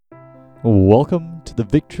Welcome to the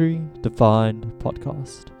Victory Defined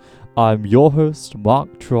podcast. I'm your host,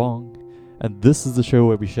 Mark Trong, and this is the show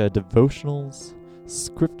where we share devotionals,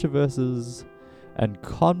 scripture verses, and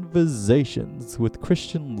conversations with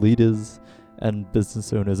Christian leaders and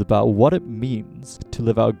business owners about what it means to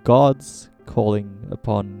live out God's calling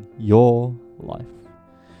upon your life.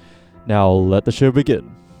 Now let the show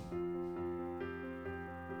begin.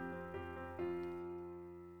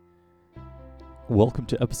 Welcome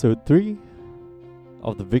to episode 3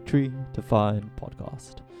 of the Victory Defined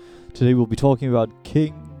podcast. Today we'll be talking about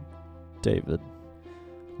King David.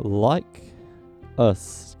 Like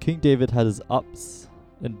us, King David had his ups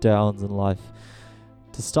and downs in life.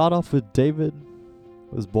 To start off with, David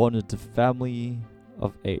was born into a family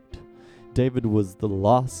of 8. David was the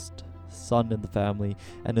last son in the family,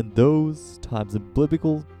 and in those times, in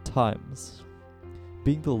biblical times,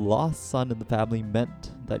 being the last son in the family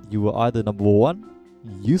meant that you were either number 1,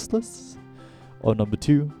 useless, or number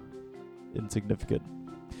 2, insignificant.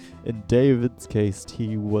 In David's case,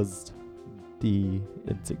 he was the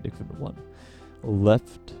insignificant one,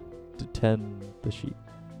 left to tend the sheep.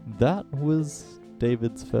 That was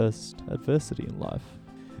David's first adversity in life.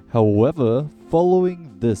 However,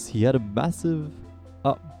 following this, he had a massive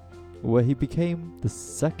up where he became the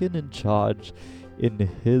second in charge in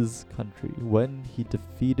his country when he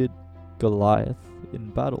defeated Goliath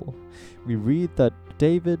in battle. We read that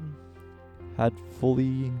David had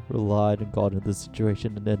fully relied on God in this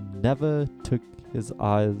situation and then never took his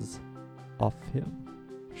eyes off him.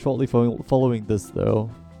 Shortly following this,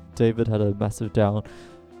 though, David had a massive down.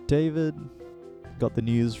 David got the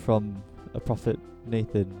news from a prophet,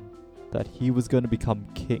 Nathan, that he was going to become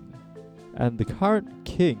king. And the current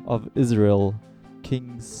king of Israel,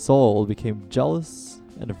 King Saul, became jealous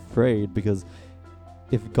and afraid because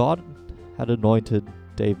if God had anointed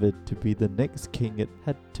David to be the next king, it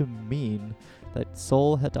had to mean that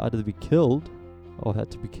Saul had to either be killed or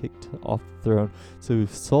had to be kicked off the throne. So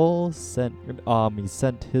Saul sent an army,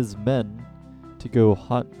 sent his men to go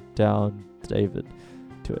hunt down David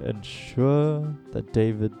to ensure that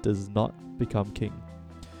David does not become king.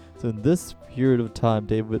 So in this period of time,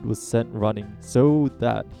 David was sent running so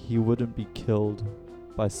that he wouldn't be killed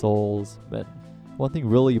by Saul's men. One thing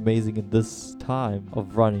really amazing in this time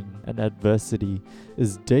of running and adversity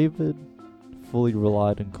is David fully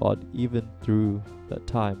relied on God even through that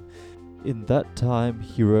time. In that time,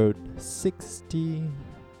 he wrote 60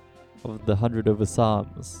 of the 100 over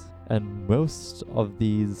Psalms, and most of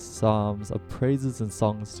these Psalms are praises and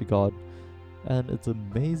songs to God. And it's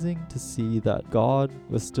amazing to see that God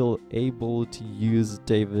was still able to use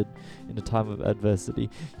David in a time of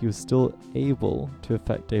adversity. He was still able to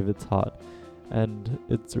affect David's heart. And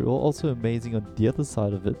it's also amazing on the other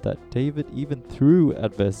side of it that David, even through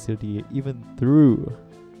adversity, even through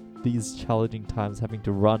these challenging times having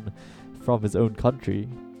to run from his own country,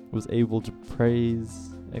 was able to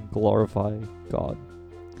praise and glorify God.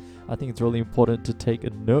 I think it's really important to take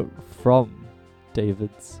a note from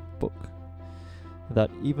David's book that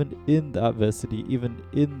even in the adversity, even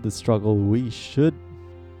in the struggle, we should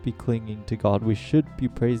be clinging to God. We should be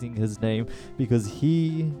praising his name because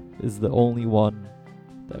he is the only one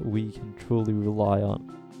that we can truly rely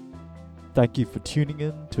on. Thank you for tuning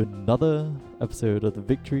in to another episode of the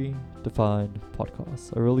Victory Defined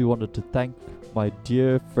podcast. I really wanted to thank my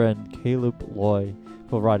dear friend Caleb Loy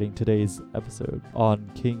for writing today's episode on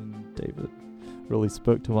King David. Really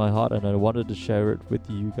spoke to my heart and I wanted to share it with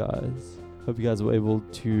you guys. Hope you guys were able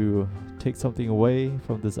to take something away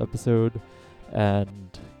from this episode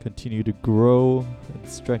and continue to grow and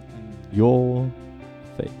strengthen your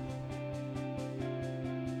faith.